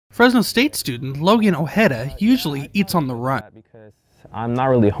Fresno State student Logan Ojeda usually eats on the run. Because I'm not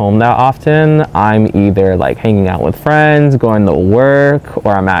really home that often. I'm either like hanging out with friends, going to work,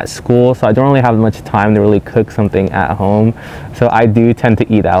 or I'm at school, so I don't really have much time to really cook something at home. So I do tend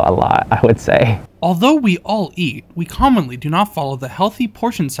to eat out a lot, I would say. Although we all eat, we commonly do not follow the healthy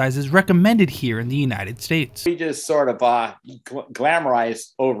portion sizes recommended here in the United States. We just sort of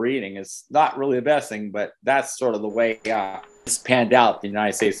glamorize overeating. It's not really the best thing, but that's sort of the way it's panned out in the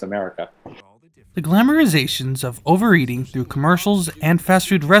United States of America. The glamorizations of overeating through commercials and fast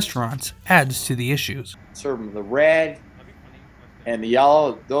food restaurants adds to the issues. Serve the red and the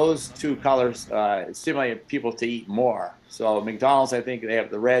yellow, those two colors stimulate people to eat more. So McDonald's, I think they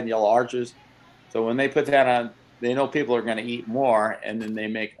have the red and yellow arches. So when they put that on, they know people are going to eat more, and then they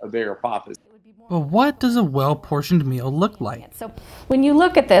make a bigger profit. But what does a well-portioned meal look like? So when you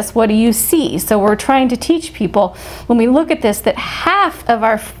look at this, what do you see? So we're trying to teach people, when we look at this, that half of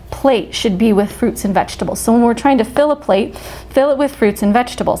our plate should be with fruits and vegetables. So when we're trying to fill a plate, fill it with fruits and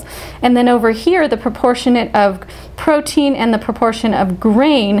vegetables. And then over here, the proportionate of protein and the proportion of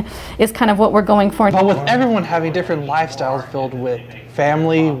grain is kind of what we're going for. But with everyone having different lifestyles filled with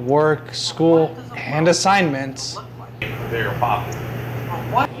family, work, school, and assignments,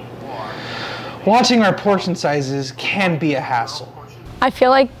 watching our portion sizes can be a hassle. I feel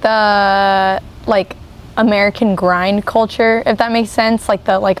like the American grind culture, if that makes sense,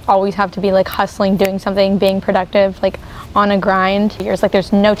 always have to be hustling, doing something, being productive, on a grind.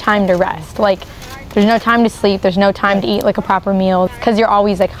 There's no time to rest. There's no time to sleep, there's no time to eat a proper meal, because you're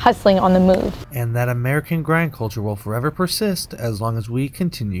always hustling on the move. And that American grind culture will forever persist as long as we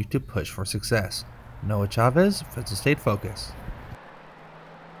continue to push for success. Noah Chavez, Fresno State Focus.